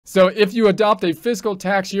So if you adopt a fiscal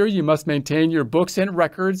tax year, you must maintain your books and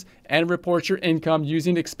records and report your income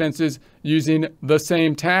using expenses using the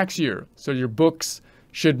same tax year. So your books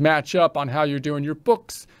should match up on how you're doing your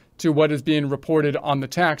books to what is being reported on the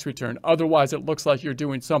tax return. Otherwise, it looks like you're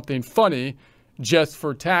doing something funny just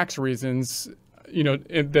for tax reasons, you know,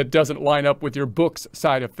 that doesn't line up with your books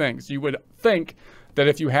side of things. You would think that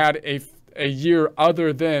if you had a year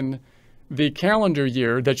other than the calendar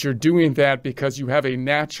year, that you're doing that because you have a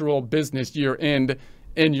natural business year end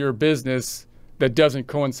in your business that doesn't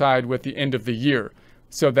coincide with the end of the year.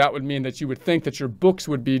 So that would mean that you would think that your books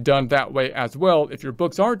would be done that way as well. If your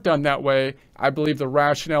books aren't done that way, I believe the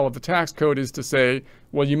rationale of the tax code is to say,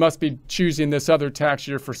 well, you must be choosing this other tax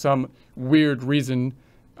year for some weird reason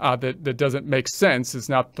that doesn't make sense. It's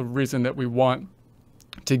not the reason that we want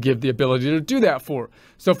to give the ability to do that for.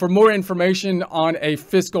 So for more information on a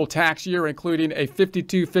fiscal tax year, including a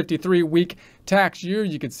 52-53 week tax year,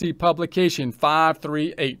 you can see publication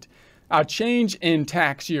 538. A change in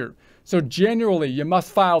tax year. So generally, you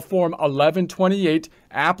must file Form 1128,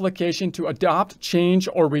 application to adopt, change,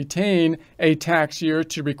 or retain a tax year.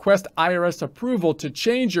 To request IRS approval to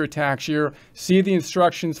change your tax year, see the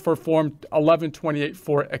instructions for Form 1128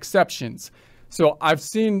 for exceptions. So I've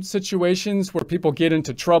seen situations where people get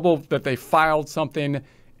into trouble that they filed something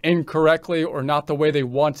incorrectly or not the way they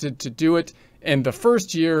wanted to do it in the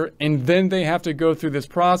first year, and then they have to go through this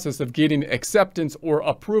process of getting acceptance or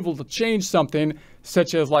approval to change something,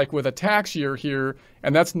 such as like with a tax year here,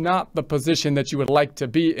 and that's not the position that you would like to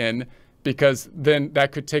be in, because then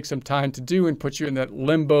that could take some time to do and put you in that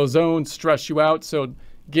limbo zone, stress you out. So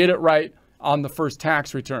get it right on the first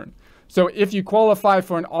tax return. So if you qualify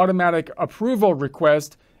for an automatic approval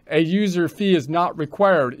request, a user fee is not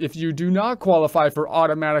required. If you do not qualify for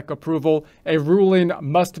automatic approval, a ruling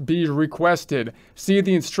must be requested. See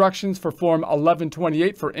the instructions for Form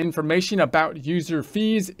 1128 for information about user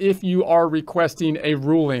fees if you are requesting a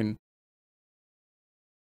ruling.